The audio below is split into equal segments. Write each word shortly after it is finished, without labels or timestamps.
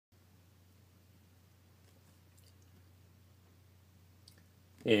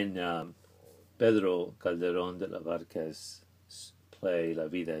In Pedro Calderón de la Barca's play La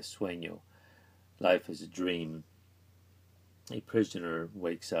Vida es Sueño, Life is a Dream, a prisoner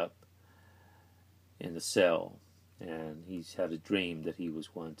wakes up in the cell and he's had a dream that he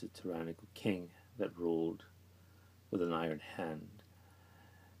was once a tyrannical king that ruled with an iron hand.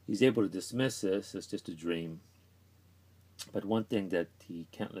 He's able to dismiss this as just a dream, but one thing that he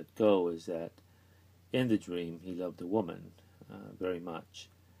can't let go is that in the dream he loved a woman very much.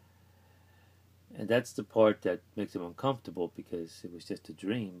 And that's the part that makes him uncomfortable because it was just a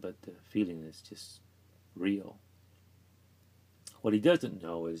dream, but the feeling is just real. What he doesn't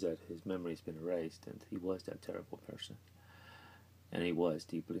know is that his memory's been erased and he was that terrible person. And he was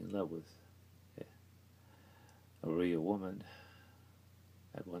deeply in love with a real woman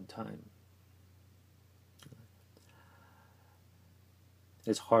at one time.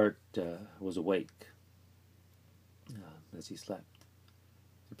 His heart was awake as he slept,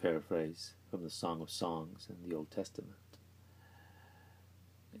 to paraphrase from the Song of Songs in the Old Testament.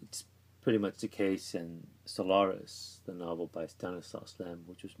 It's pretty much the case in Solaris, the novel by Stanislaus Lem,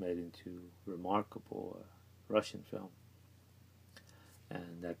 which was made into a remarkable Russian film.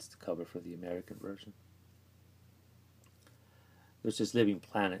 And that's the cover for the American version. There's this living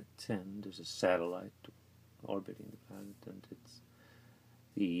planet, and there's a satellite orbiting the planet, and it's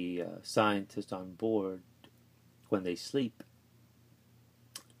the scientists on board, when they sleep,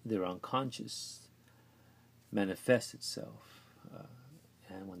 their unconscious manifests itself,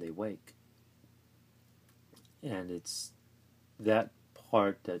 and when they wake. And it's that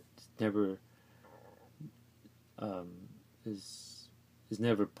part that never is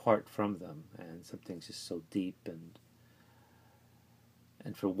never part from them, and something's just so deep.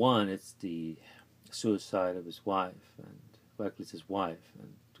 And for one, it's the suicide of his wife, and Weckle's his wife,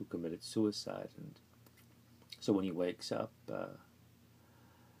 and who committed suicide. And so when he wakes up,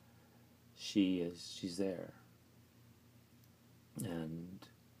 she's there, and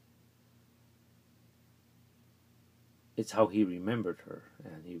it's how he remembered her,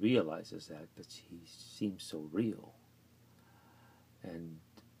 and he realizes that, but she seems so real. And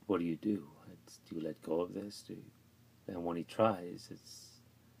what do? Do you let go of this? And when he tries,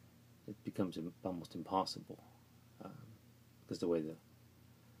 it becomes almost impossible, because the way the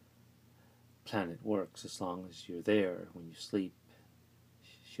planet works, as long as you're there, when you sleep,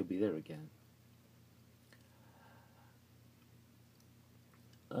 she'll be there again.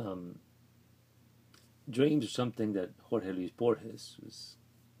 Dreams are something that Jorge Luis Borges was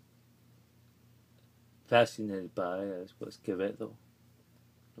fascinated by, as was Quevedo.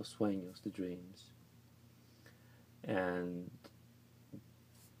 Los sueños, the dreams. And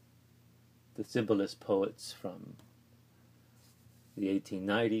the symbolist poets from the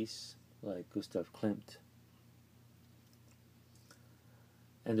 1890s, like Gustav Klimt.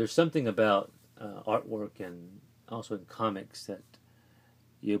 And there's something about artwork and also in comics that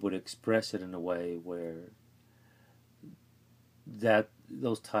you're able to express it in a way where that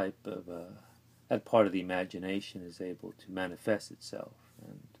part of the imagination is able to manifest itself.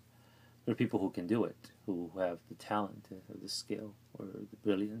 And there are people who can do it, who have the talent or the skill or the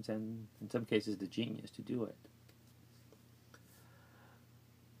brilliance, and in some cases the genius to do it.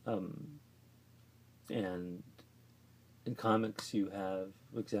 And in comics you have,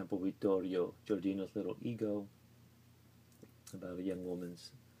 for example, Vittorio Giordino's Little Ego, about a young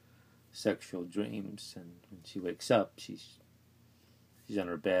woman's sexual dreams, and when she wakes up, she's on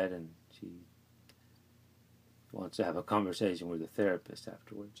her bed and she wants to have a conversation with a therapist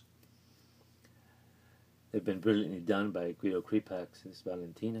afterwards. They've been brilliantly done by Guido Kripax's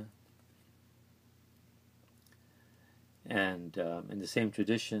Valentina. And in the same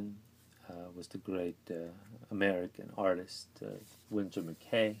tradition was the great American artist Winsor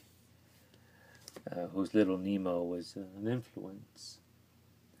McCay, whose Little Nemo was an influence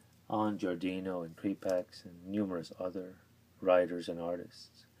on Giordino and Kripax and numerous other writers and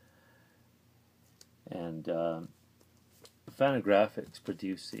artists. And Fantagraphics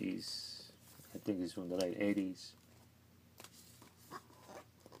produced these, I think it's from the late 80s.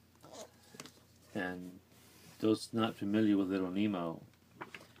 And those not familiar with Little Nemo,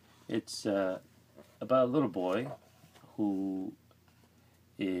 it's about a little boy who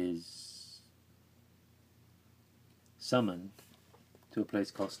is summoned to a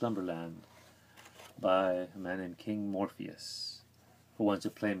place called Slumberland by a man named King Morpheus, who wants a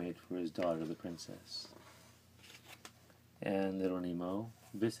playmate for his daughter, the princess. And Little Nemo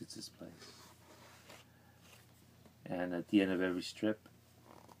visits this place. And at the end of every strip,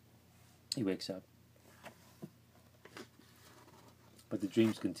 he wakes up. But the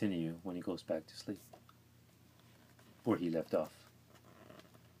dreams continue when he goes back to sleep, where he left off.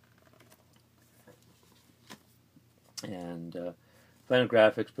 And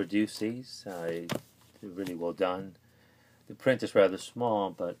Fantagraphics produced these. They're really well done. The print is rather small,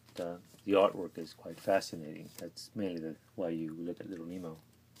 but the artwork is quite fascinating. That's mainly why you look at Little Nemo.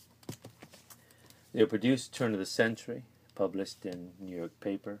 They were produced turn of the century, published in New York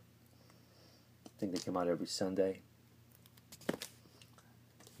paper. I think they come out every Sunday.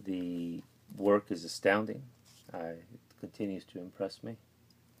 The work is astounding. It continues to impress me.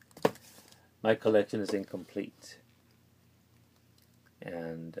 My collection is incomplete.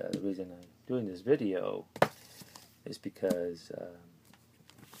 And the reason I'm doing this video is because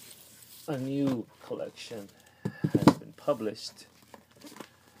a new collection has been published,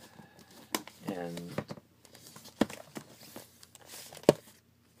 and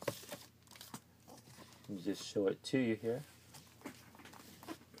let me just show it to you here.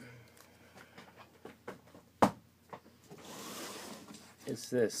 It's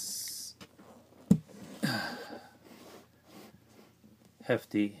this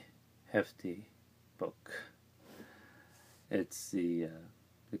hefty book. It's the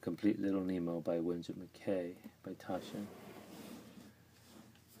Complete Little Nemo by Winsor McCay by Taschen.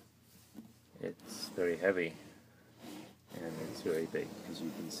 It's very heavy and it's very big, as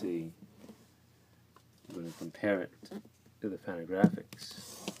you can see. I'm going to compare it to the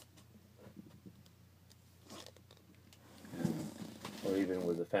Fantagraphics, or even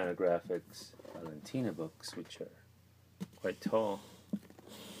with the Fantagraphics Valentina books, which are quite tall,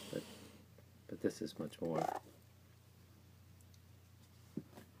 but this is much more.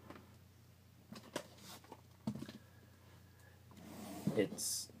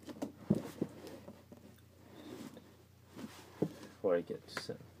 It's, before I get to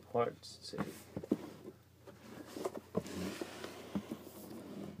some parts, let's see.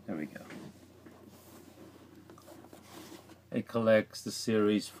 There we go. It collects the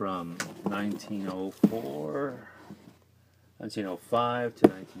series from 1905 to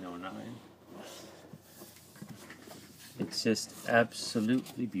 1909. It's just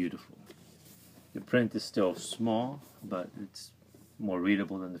absolutely beautiful. The print is still small, but it's more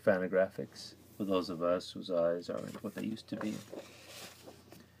readable than the Fantagraphics for those of us whose eyes aren't what they used to be.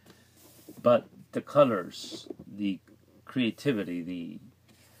 But the colors, the creativity,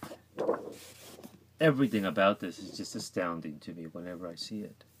 everything about this is just astounding to me whenever I see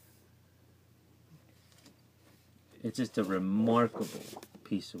it. It's just a remarkable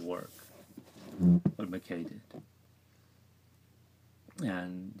piece of work, what McCay did.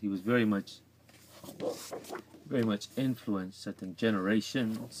 And he was very much influenced, I think,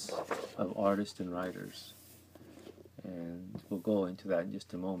 generations of artists and writers. And we'll go into that in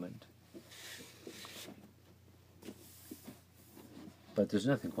just a moment. But there's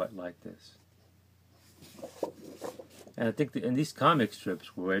nothing quite like this. And I think and these comic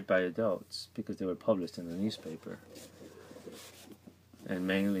strips were read by adults because they were published in the newspaper. And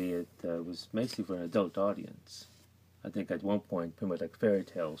mainly it was mostly for an adult audience. I think at one point, pretty much like fairy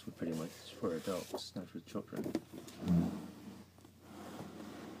tales were pretty much for adults, not for children.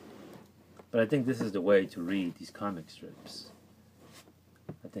 But I think this is the way to read these comic strips.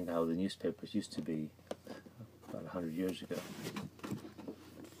 I think how the newspapers used to be about 100 years ago.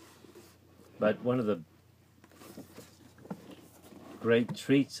 But one of the great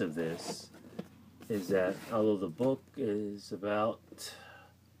treats of this is that although the book is about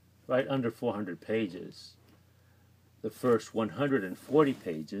right under 400 pages, the first 140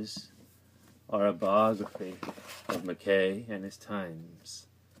 pages are a biography of McCay and his times.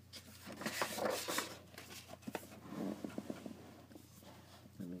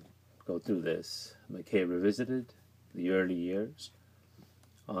 Let me go through this. McCay revisited the early years,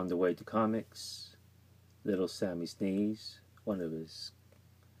 On the Way to Comics, Little Sammy Sneeze, one of his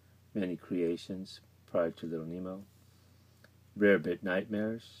many creations prior to Little Nemo, Rarebit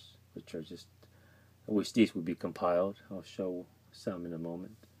Nightmares, which are just, I wish these would be compiled. I'll show some in a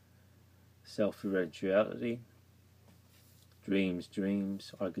moment. Self-Referentiality,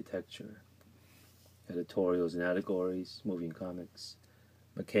 Dreams, Architecture, Editorials and Allegories, Moving Comics,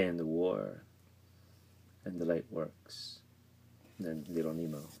 McCay and the War, and The Late Works, and then Little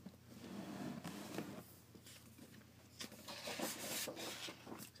Nemo.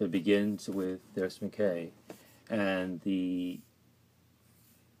 So it begins with, there's McCay, and the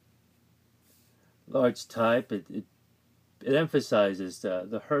large type, it emphasizes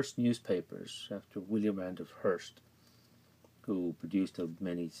the Hearst newspapers, after William Randolph Hearst, who produced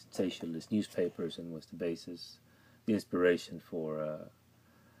many sensationalist newspapers and was the inspiration for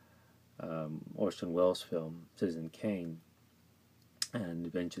Orson Welles' film Citizen Kane, and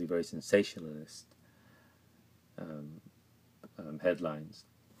eventually very sensationalist headlines.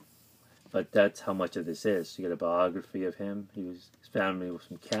 But that's how much of this is. You get a biography of him. His family was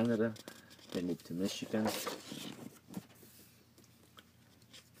from Canada. They moved to Michigan.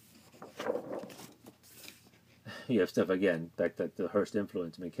 You have stuff again, back that the Hearst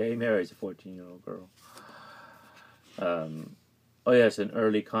influence. McCay marries a 14-year-old girl. Oh yes, an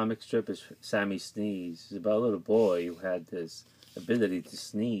early comic strip is Sammy Sneeze. It's about a little boy who had this ability to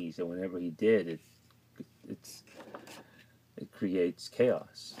sneeze, and whenever he did, it creates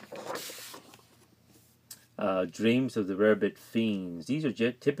chaos. Dreams of the rarebit fiends. These are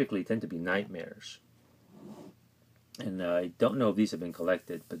typically tend to be nightmares, and I don't know if these have been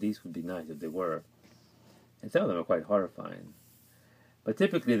collected, but these would be nice if they were. And some of them are quite horrifying. But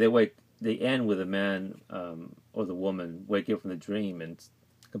typically they end with a man or the woman waking up from the dream and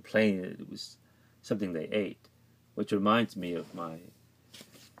complaining that it was something they ate, which reminds me of my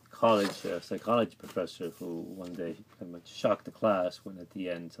college psychology professor who one day pretty much shocked the class when at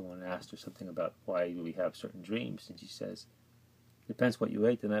the end someone asked her something about why do we have certain dreams, and she says, depends what you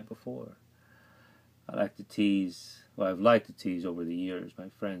ate the night before. I've liked to tease over the years my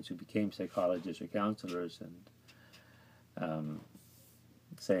friends who became psychologists or counselors, and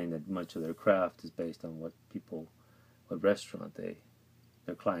saying that much of their craft is based on what restaurant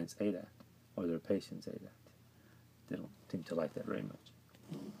their clients ate at, or their patients ate at. They don't seem to like that very much.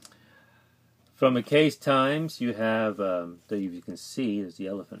 From McCay's times, you have, that you can see, there's the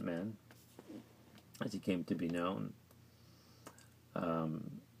Elephant Man, as he came to be known.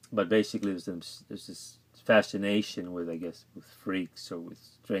 But basically, there's this fascination with, I guess, with freaks or with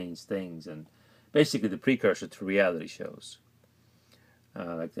strange things, and basically the precursor to reality shows,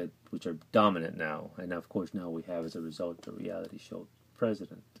 like that, which are dominant now. And of course, now we have, as a result, a reality show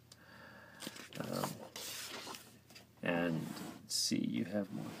president. And let's see, you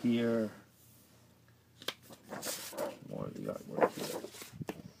have more here, more of the artwork here,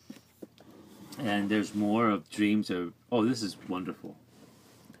 and there's more of dreams of. Oh, this is wonderful.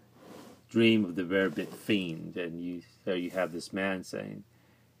 Dream of the rarebit fiend, and there you have this man saying,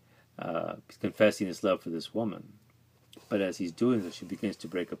 confessing his love for this woman, but as he's doing this, she begins to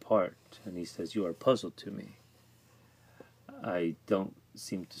break apart, and he says, "You are a puzzle to me. I don't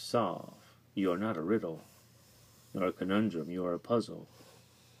seem to solve. You are not a riddle, nor a conundrum. You are a puzzle.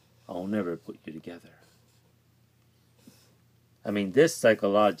 I'll never put you together." I mean, this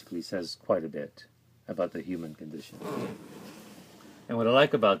psychologically says quite a bit about the human condition. And what I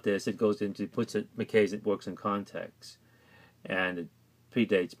like about this, McCay's works in context, and it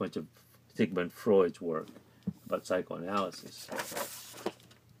predates much of Sigmund Freud's work about psychoanalysis.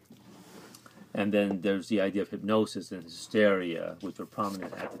 And then there's the idea of hypnosis and hysteria, which were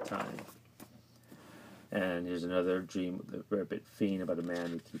prominent at the time. And here's another dream of the rarebit fiend about a man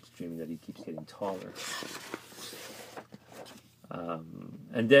who keeps dreaming that he keeps getting taller.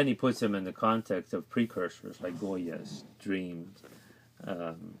 And then he puts them in the context of precursors like Goya's dreams.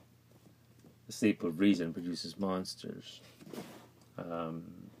 The sleep of reason produces monsters. Oh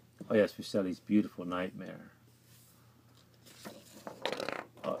yes, Fuseli's beautiful nightmare.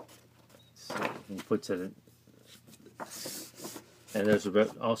 He puts it in, and there's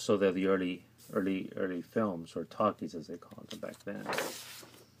also the early films, or talkies as they called them back then.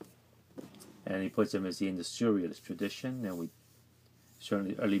 And he puts them as the industrialist tradition, and we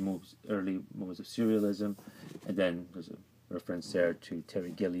certainly early moves of surrealism, and then there's a reference there to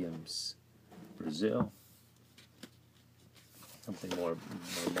Terry Gilliam's Brazil, something more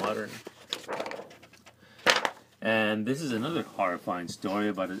modern. And this is another horrifying story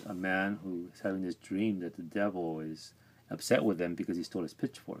about a man who is having this dream that the devil is upset with him because he stole his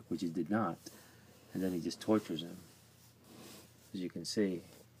pitchfork, which he did not, and then he just tortures him, as you can see.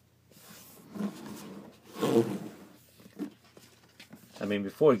 I mean,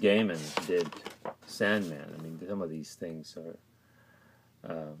 before Gaiman did Sandman, I mean, some of these things are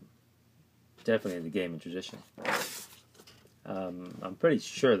definitely in the Gaiman tradition. I'm pretty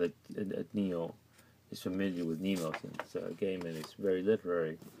sure that Neil is familiar with Nemo, since Gaiman is very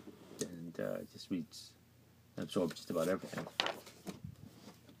literary and just reads and absorbs just about everything.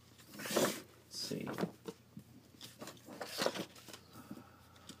 Let's see.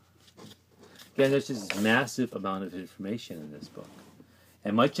 Again, there's just this massive amount of information in this book.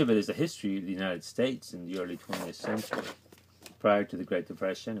 And much of it is the history of the United States in the early 20th century, prior to the Great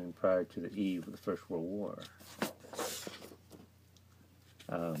Depression and prior to the eve of the First World War.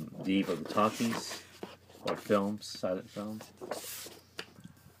 The eve of the talkies, or films, silent films.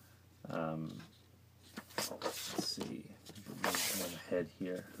 Let's see, I'm ahead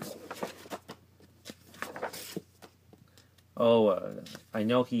here. I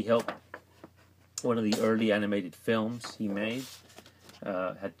know he helped one of the early animated films he made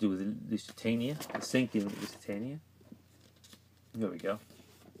had to do with Lusitania, the sinking of Lusitania. There we go.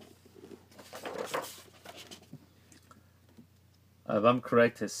 If I'm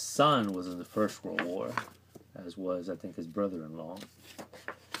correct, his son was in the First World War, as was, I think, his brother-in-law.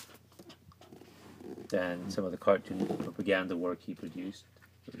 And some of the cartoon propaganda work he produced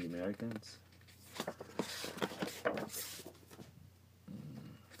for the Americans.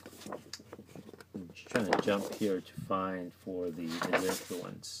 I'm just trying to jump here to find for his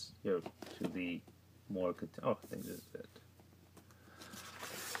influence here to the more. Oh, I think this is it.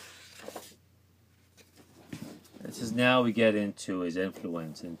 This is now we get into his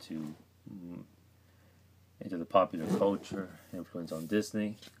influence into the popular culture, influence on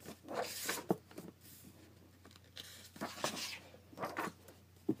Disney.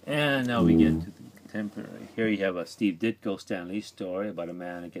 And now we get to the contemporary. Here you have a Steve Ditko Stan Lee story about a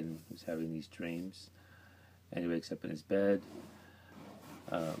man again who's having these dreams, and he wakes up in his bed.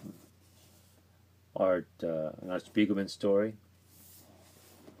 An Art Spiegelman story.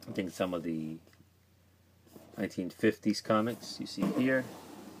 I think some of the 1950s comics you see here.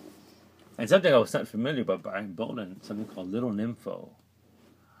 And something I was not familiar about Brian Boland, something called Little Nympho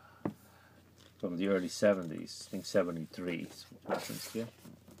from the early 70s, I think 73 is referenced here.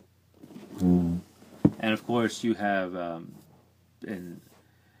 And of course you have in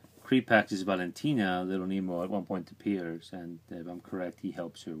Krepax's Valentina, Little Nemo at one point appears, and if I'm correct, he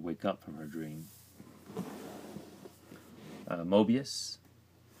helps her wake up from her dream. Mobius.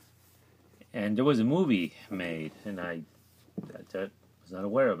 And there was a movie made, and I was not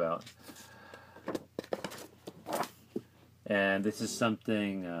aware about. And this is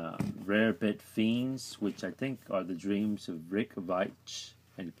something, Rare Bit Fiends, which I think are the dreams of Rick Veitch.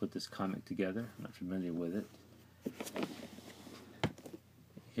 And he put this comic together. I'm not familiar with it.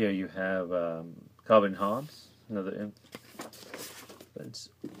 Here you have Calvin Hobbes, another influence.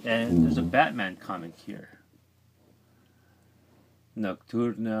 And there's a Batman comic here.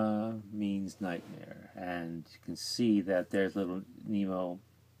 Nocturna means nightmare, and you can see that there's Little Nemo.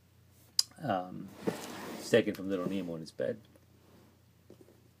 It's taken from Little Nemo in his bed,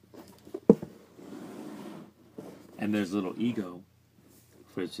 and there's Little Ego,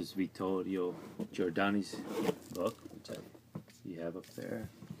 which is Vittorio Giordani's book, which you have up there.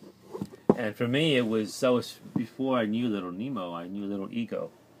 And for me, it was before I knew Little Nemo, I knew Little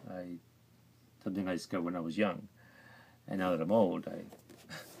Ego. Something I discovered when I was young. And now that I'm old, I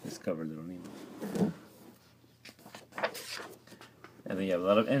discovered Little Nemo. And then you have a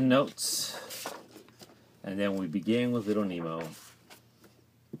lot of endnotes. And then we begin with Little Nemo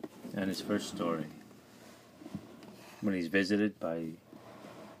and his first story. When he's visited by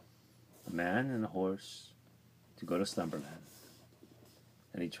a man and a horse to go to Slumberland.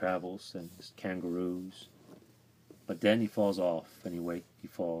 And he travels, and there's kangaroos. But then he falls off, and he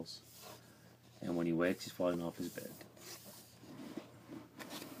falls. And when he wakes, he's falling off his bed.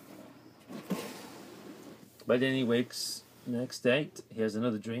 But then he wakes the next day, he has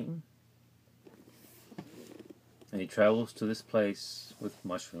another dream. And he travels to this place with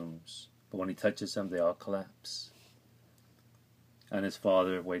mushrooms. But when he touches them, they all collapse. And his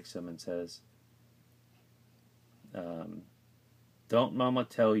father wakes him and says, don't Mama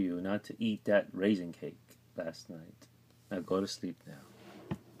tell you not to eat that raisin cake last night. Now go to sleep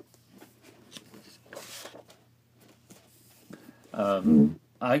now.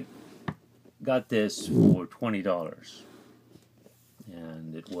 I got this for $20,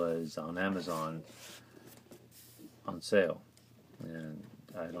 and it was on Amazon on sale, and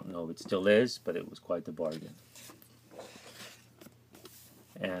I don't know if it still is, but it was quite the bargain.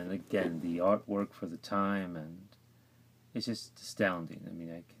 And again, the artwork for the time, and it's just astounding. I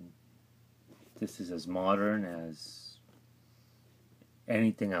mean, this is as modern as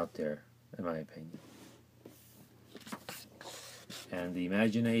anything out there, in my opinion. And the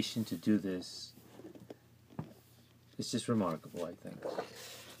imagination to do this is just remarkable, I think.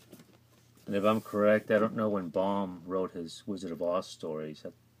 And if I'm correct, I don't know when Baum wrote his Wizard of Oz stories.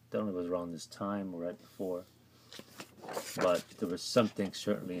 I don't know if it was around this time or right before. But there was something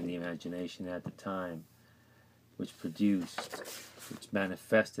certainly in the imagination at the time which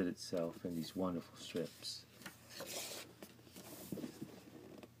manifested itself in these wonderful strips.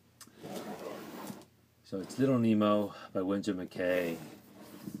 So it's Little Nemo by Winsor McCay,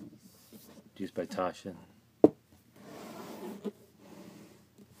 produced by Taschen.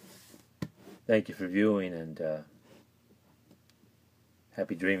 Thank you for viewing, and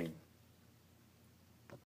happy dreaming.